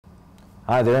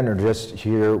Hi there, and we're just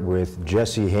here with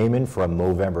Jesse Hayman from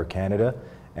Movember Canada,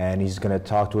 and he's going to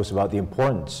talk to us about the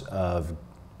importance of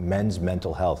men's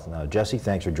mental health. Now, Jesse,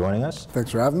 thanks for joining us. Thanks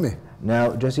for having me.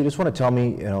 Now, Jesse, just want to tell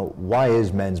me, why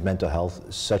is men's mental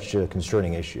health such a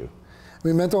concerning issue? I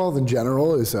mean, mental health in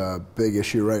general is a big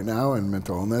issue right now, and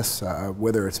mental illness,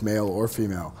 whether it's male or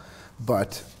female.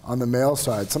 But on the male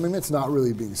side, something that's not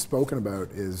really being spoken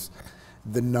about is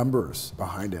the numbers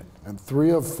behind it. And 3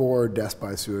 of 4 deaths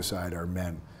by suicide are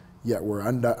men, yet we're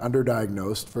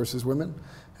underdiagnosed versus women,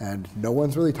 and no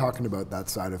one's really talking about that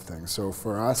side of things. So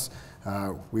for us,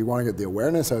 we want to get the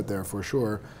awareness out there for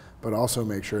sure, but also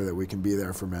make sure that we can be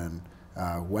there for men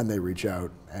when they reach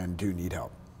out and do need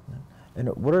help. And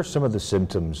what are some of the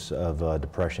symptoms of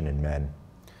depression in men?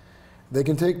 They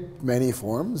can take many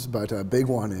forms, but a big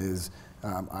one is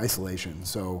isolation.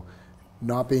 So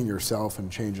not being yourself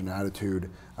and changing attitude,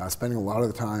 spending a lot of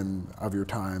the time of your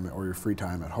time or your free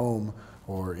time at home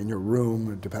or in your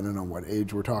room, depending on what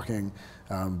age we're talking.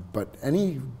 But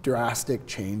any drastic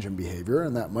change in behavior,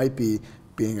 and that might be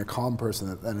being a calm person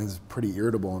that then is pretty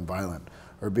irritable and violent,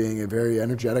 or being a very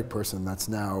energetic person that's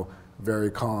now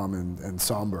very calm and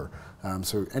somber.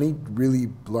 So any really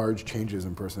large changes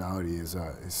in personality is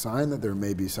a sign that there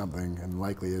may be something, and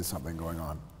likely is something going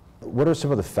on. What are some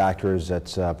of the factors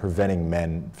that's preventing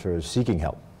men from seeking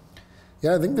help?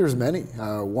 Yeah, I think there's many.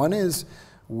 One is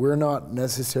we're not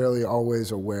necessarily always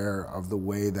aware of the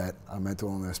way that a mental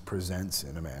illness presents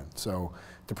in a man. So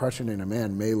depression in a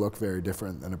man may look very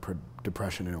different than a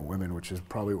depression in a woman, which is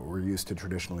probably what we're used to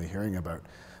traditionally hearing about.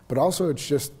 But also it's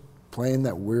just plain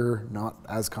that we're not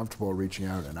as comfortable reaching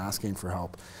out and asking for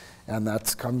help. And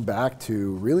that's come back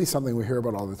to really something we hear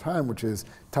about all the time, which is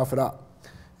tough it up.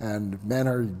 And men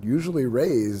are usually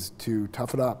raised to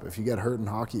tough it up. If you get hurt in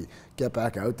hockey, get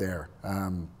back out there.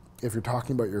 If you're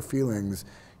talking about your feelings,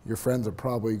 your friends are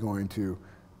probably going to,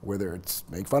 whether it's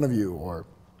make fun of you or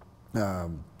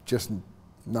just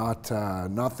not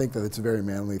think that it's a very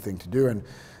manly thing to do. And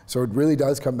so it really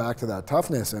does come back to that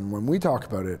toughness. And when we talk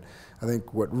about it, I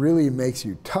think what really makes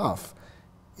you tough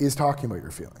is talking about your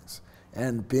feelings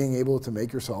and being able to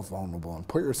make yourself vulnerable and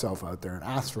put yourself out there and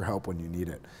ask for help when you need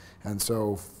it. And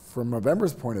so from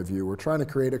Movember's point of view, we're trying to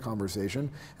create a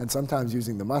conversation, and sometimes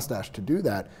using the mustache to do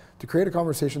that, to create a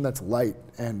conversation that's light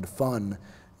and fun,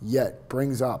 yet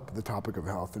brings up the topic of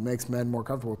health and makes men more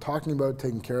comfortable talking about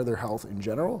taking care of their health in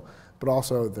general, but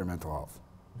also their mental health.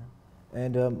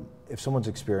 And if someone's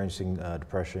experiencing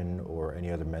depression or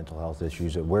any other mental health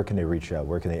issues, where can they reach out?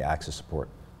 Where can they access support?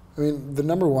 I mean, the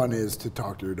number one is to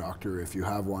talk to your doctor if you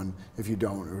have one. If you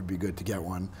don't, it would be good to get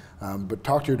one. But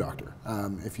talk to your doctor.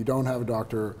 If you don't have a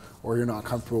doctor or you're not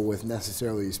comfortable with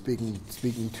necessarily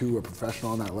speaking to a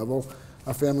professional on that level,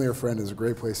 a family or friend is a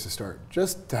great place to start,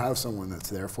 just to have someone that's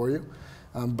there for you.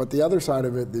 But the other side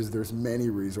of it is there's many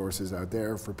resources out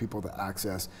there for people to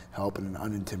access help in an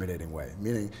unintimidating way,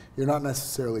 meaning you're not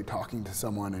necessarily talking to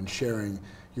someone and sharing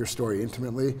your story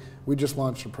intimately. We just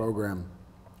launched a program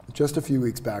just a few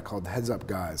weeks back called Heads Up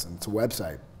Guys, and it's a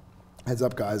website,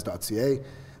 headsupguys.ca,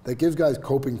 that gives guys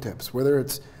coping tips, whether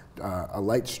it's a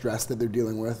light stress that they're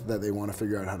dealing with that they want to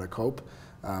figure out how to cope,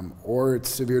 or it's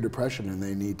severe depression and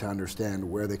they need to understand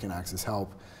where they can access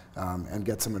help and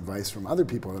get some advice from other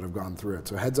people that have gone through it.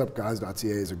 So headsupguys.ca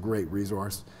is a great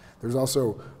resource. There's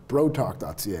also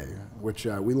brotalk.ca, which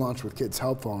we launched with Kids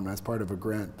Help Phone as part of a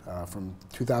grant from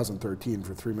 2013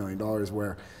 for $3 million,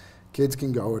 where kids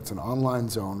can go. It's an online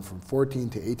zone from 14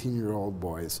 to 18-year-old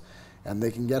boys, and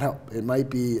they can get help. It might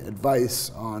be advice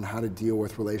on how to deal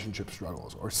with relationship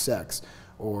struggles or sex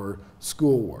or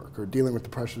schoolwork or dealing with the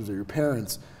pressures of your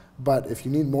parents. But if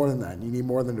you need more than that, you need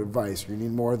more than advice, or you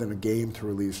need more than a game to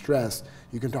relieve stress,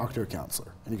 you can talk to a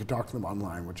counselor, and you can talk to them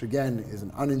online, which again is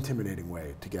an unintimidating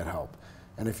way to get help.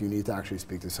 And if you need to actually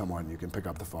speak to someone, you can pick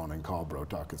up the phone and call Bro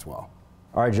Talk as well.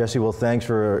 All right, Jesse, well, thanks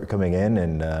for coming in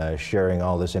and sharing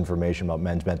all this information about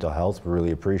men's mental health. We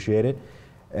really appreciate it.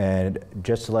 And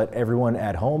just to let everyone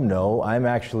at home know, I'm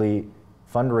actually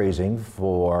fundraising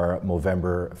for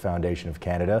Movember Foundation of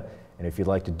Canada. And if you'd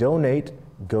like to donate,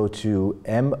 go to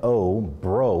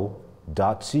mobro.co/RH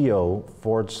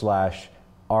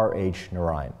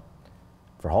Narine.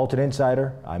 For Halton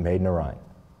Insider, I'm Hayden Narine.